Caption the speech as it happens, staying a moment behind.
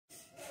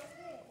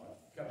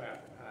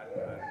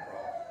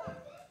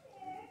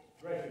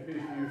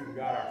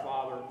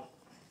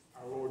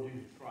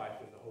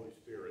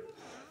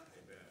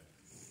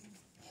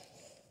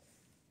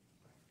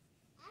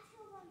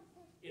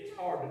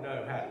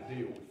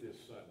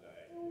this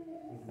Sunday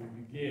when we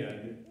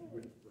begin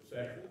with the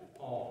procession of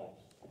palms,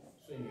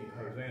 singing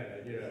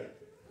Hosanna. You know,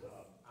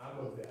 I'm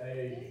of the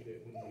age that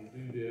when we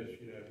do this,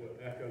 you know,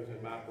 what echoes in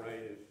my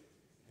brain is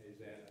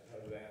Hosanna,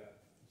 Hosanna,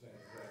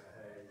 Hosanna,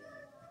 hey,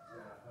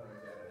 Hosanna,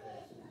 Hosanna,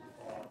 hey, sweet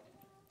heart.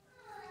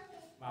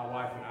 My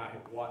wife and I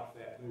have watched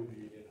that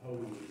movie in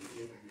Hollywood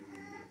every year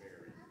we get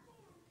married.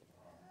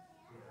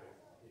 You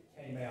know, it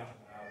came out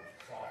when I was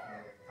a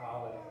sophomore in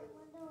college.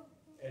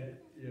 And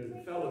you know,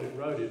 the fellow that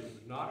wrote it was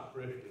not a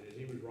Christian, and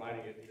he was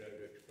writing it, you know,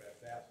 to express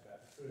doubts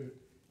about the truth.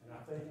 And I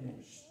think he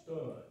was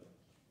stunned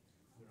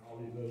when all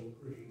these little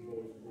Christian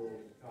boys and girls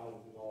in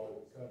colleges all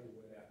over the country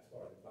went out and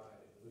started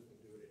buying it and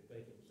listening to it and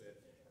thinking, said,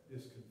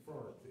 this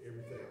confirms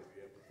everything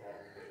we ever thought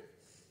we did.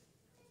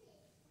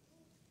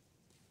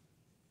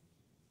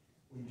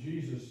 When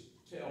Jesus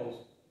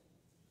tells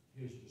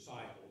his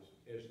disciples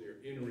as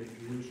they're entering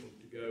Jerusalem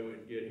to go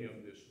and get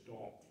him this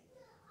donkey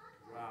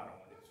to ride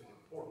on, it's an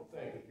important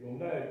thing. If you'll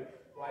note,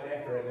 right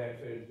after that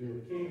says, the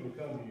king will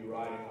come to you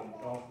riding on a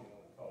donkey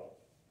on a colt.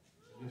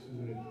 And this is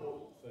an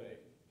important thing.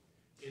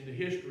 In the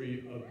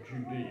history of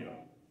Judea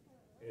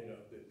and of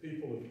the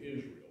people of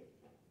Israel,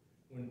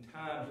 when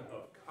times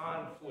of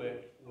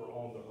conflict were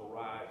on the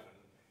horizon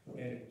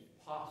and it was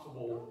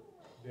possible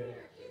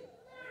that the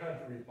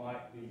country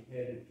might be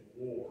headed to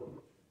war,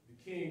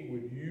 the king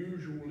would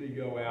usually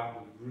go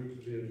out with a group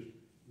of his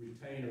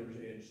retainers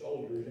and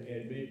soldiers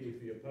and meet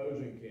with the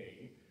opposing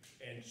king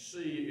and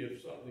see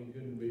if something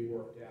couldn't be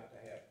worked out to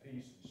have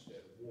peace instead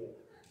of war.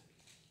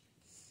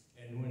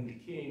 And when the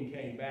king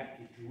came back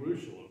to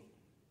Jerusalem,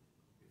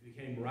 if he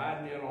came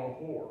riding in on a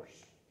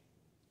horse,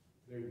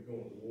 they were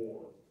going to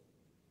war.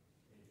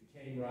 And if he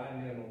came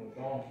riding in on a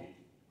donkey,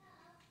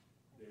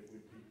 there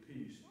would be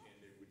peace and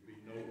there would be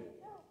no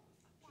war.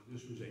 So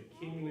this was a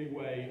kingly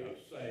way of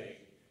saying,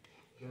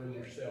 gird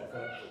yourself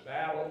up for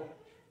battle,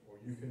 or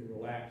you can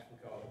relax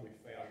because we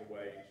found a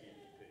way to keep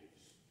the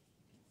peace.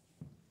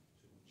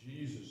 So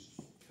Jesus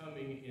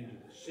coming into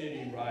the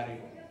city riding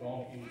on a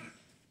donkey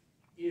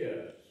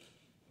is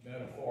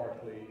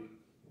metaphorically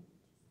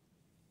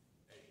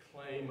a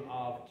claim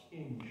of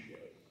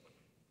kingship,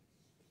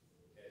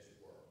 as it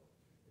were.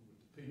 And with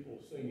the people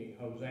singing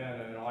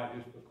Hosanna and I,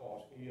 just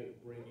because he is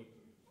bringing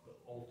the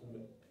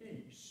ultimate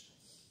peace,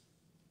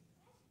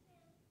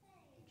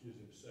 which is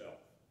himself.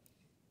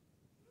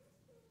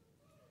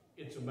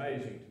 It's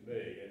amazing to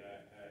me, and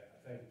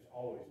I think it's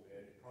always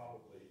been, and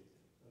probably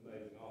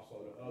amazing also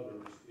to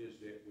others, is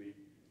that we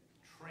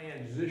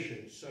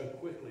transition so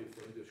quickly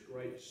from this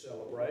great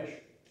celebration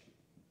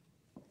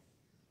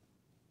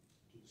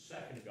to the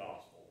second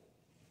gospel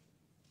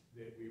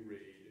that we read,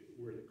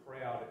 where the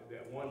crowd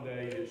that one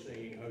day is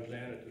singing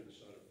Hosanna to the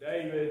Son of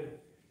David,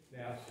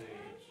 now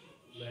sings,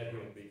 let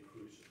him be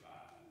crucified.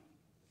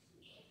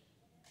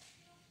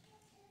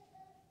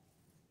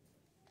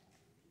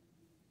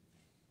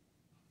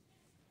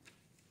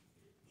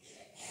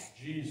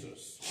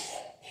 Jesus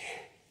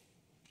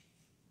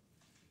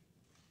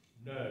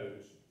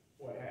knows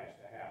what has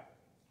to happen.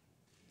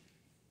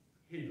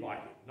 He'd like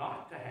it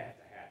not to have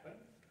to happen.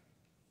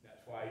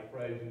 That's why he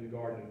prays in the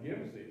Garden of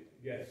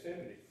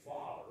Gethsemane,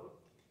 Father,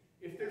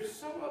 if there's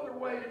some other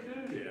way to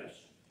do this,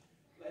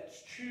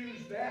 let's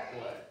choose that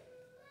way.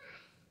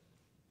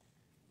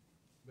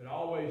 But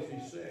always he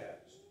says,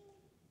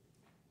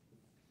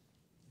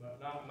 but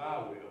not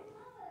my will,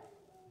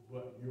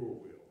 but your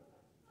will.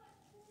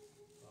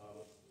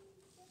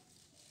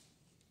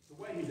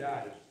 The way he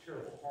died is a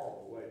terrible,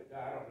 horrible way to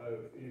die. I don't know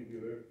if any of you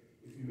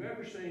if you've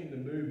ever seen the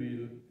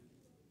movie,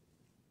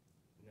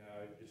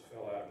 no, it just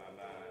fell out of my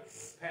mind,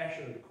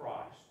 Passion of the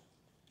Christ.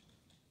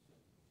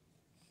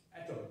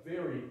 That's a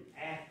very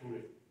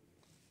accurate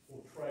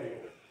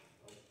portrayal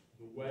of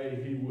the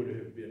way he would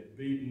have been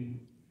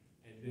beaten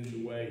and then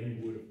the way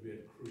he would have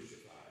been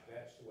crucified.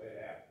 That's the way it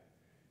happened.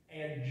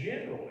 And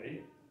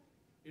generally,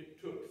 it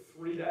took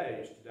 3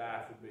 days to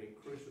die for being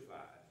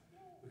crucified.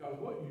 Because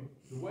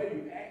the way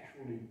you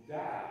actually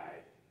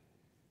died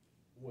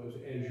was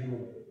as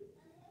your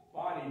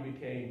body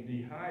became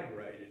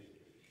dehydrated,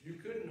 you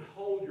couldn't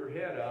hold your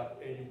head up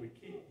and you would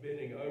keep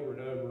bending over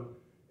and over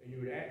and you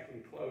would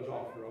actually close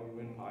off your own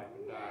windpipe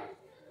and die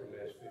from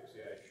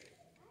asphyxiation.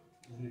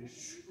 It was an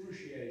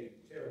excruciating,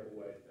 terrible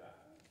way to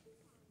die.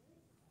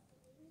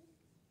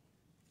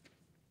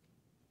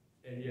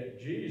 And yet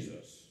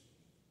Jesus,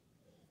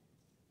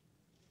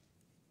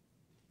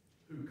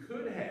 who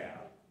could have,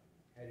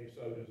 had he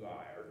so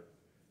desired,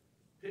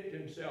 picked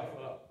himself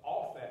up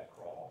off that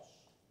cross,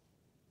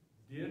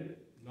 did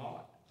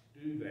not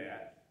do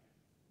that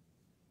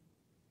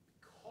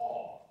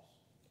because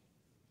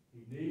he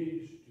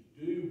needs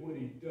to do what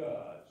he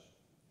does,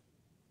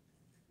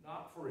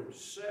 not for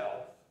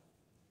himself,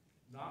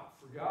 not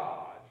for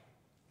God,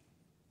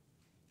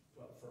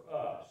 but for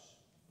us.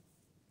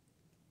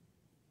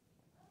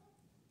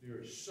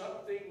 There is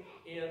something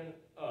in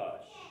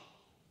us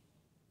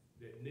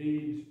that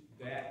needs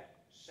that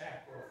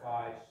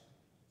sacrifice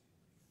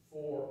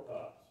for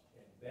us.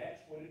 And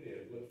that's what it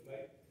is. Let's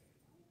make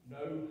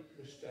no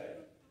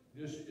mistake.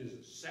 This is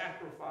a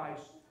sacrifice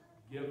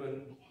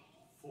given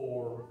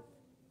for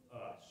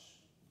us.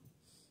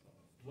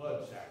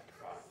 Blood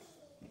sacrifice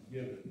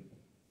given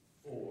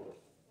for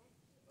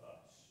us.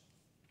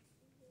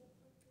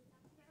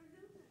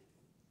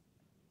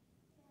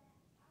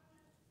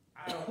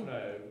 I don't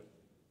know of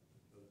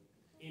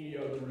any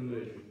other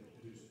religion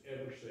who's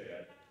ever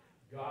said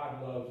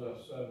God loves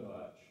us so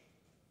much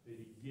that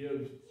he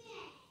gives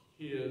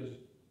his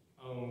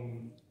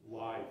own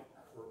life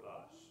for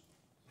us.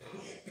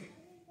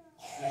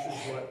 This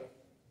is what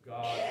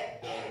God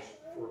does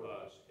for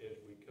us as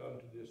we come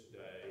to this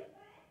day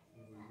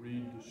and we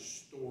read the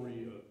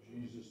story of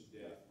Jesus'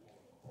 death on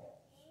the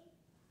cross.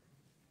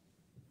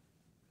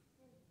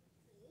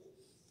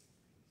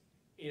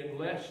 In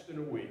less than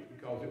a week,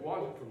 because it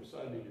wasn't from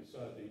Sunday to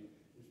Sunday,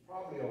 it was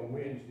probably on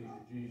Wednesday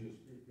that Jesus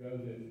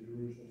goes into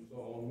Jerusalem. So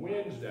on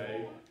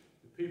Wednesday,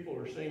 the people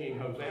are singing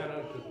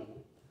Hosanna to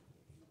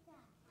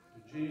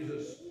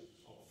Jesus.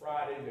 On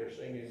Friday, they're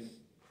singing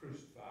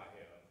Crucify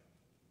Him.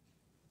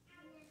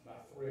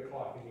 About 3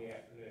 o'clock in the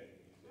afternoon,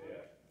 he's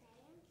dead.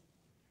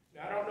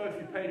 Now, I don't know if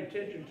you paid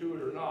attention to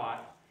it or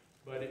not,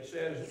 but it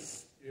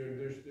says,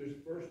 there's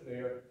a verse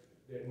there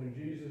that when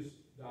Jesus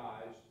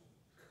dies,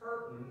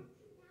 curtain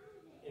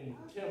in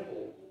the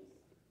temple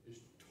is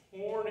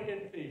torn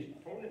in pieces,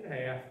 torn in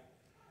half,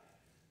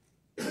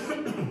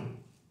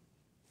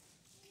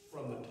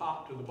 from the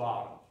top to the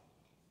bottom.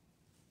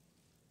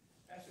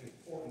 That's an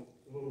important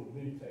little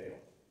detail.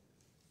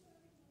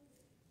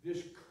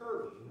 This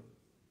curtain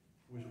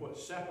was what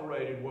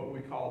separated what we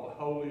call the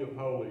Holy of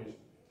Holies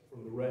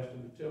from the rest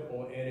of the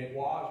temple, and it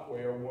was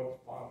where, once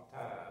upon a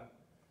time,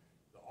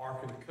 the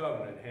Ark of the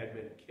Covenant had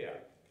been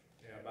kept.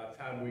 Now, by the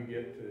time we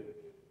get to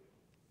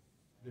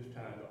this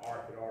time, the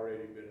Ark had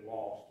already been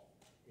lost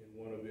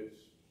in one of the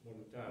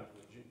times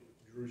when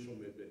Jerusalem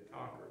had been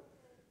conquered.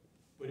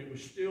 But it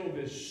was still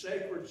this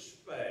sacred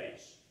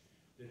space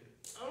that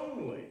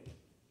only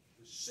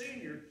the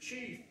senior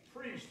chief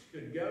priest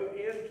could go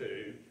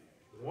into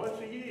once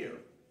a year to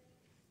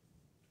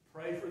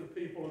pray for the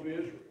people of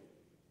Israel.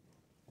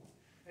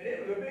 And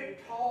it was a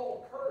big,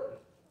 tall curtain.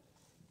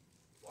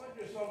 It wasn't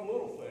just some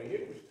little thing.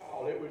 It was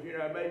tall. It was,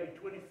 maybe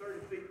 20,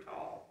 30 feet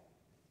tall.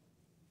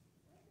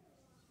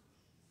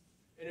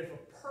 And if a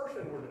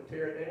person were to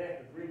tear it, they'd have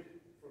to reach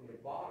it from the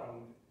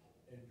bottom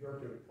and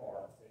jerk it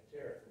apart. They'd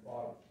tear it from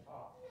bottom to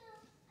top.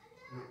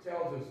 And it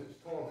tells us it's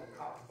torn from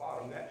top to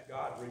bottom. That's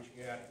God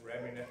reaching out,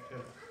 grabbing that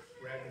curtain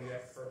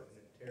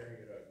and tearing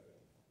it open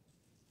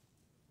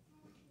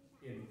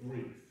in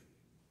grief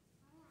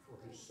for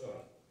his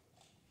son.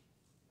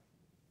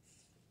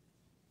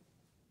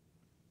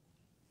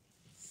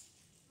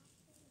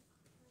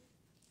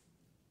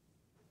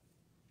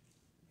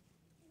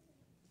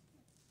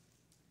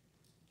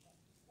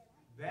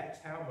 That's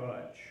how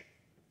much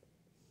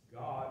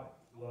God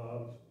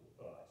loves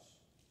us.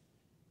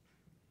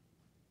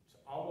 It's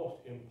almost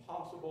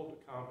impossible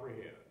to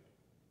comprehend.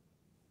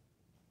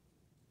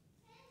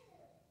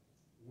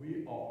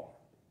 We are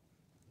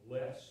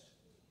blessed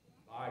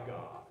by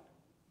God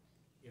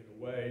in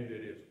a way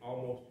that is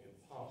almost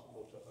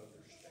impossible to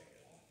understand.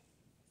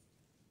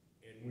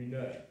 And we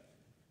know,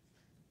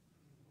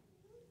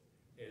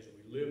 as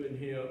we live in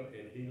Him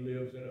and He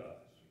lives in us,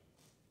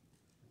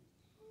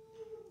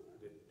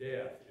 that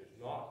death is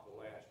not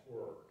the last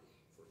word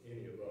for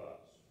any of us,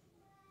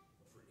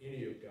 or for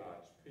any of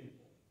God's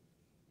people.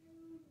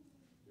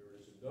 There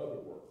is another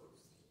word.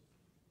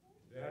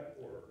 That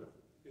word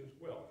is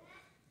welcome.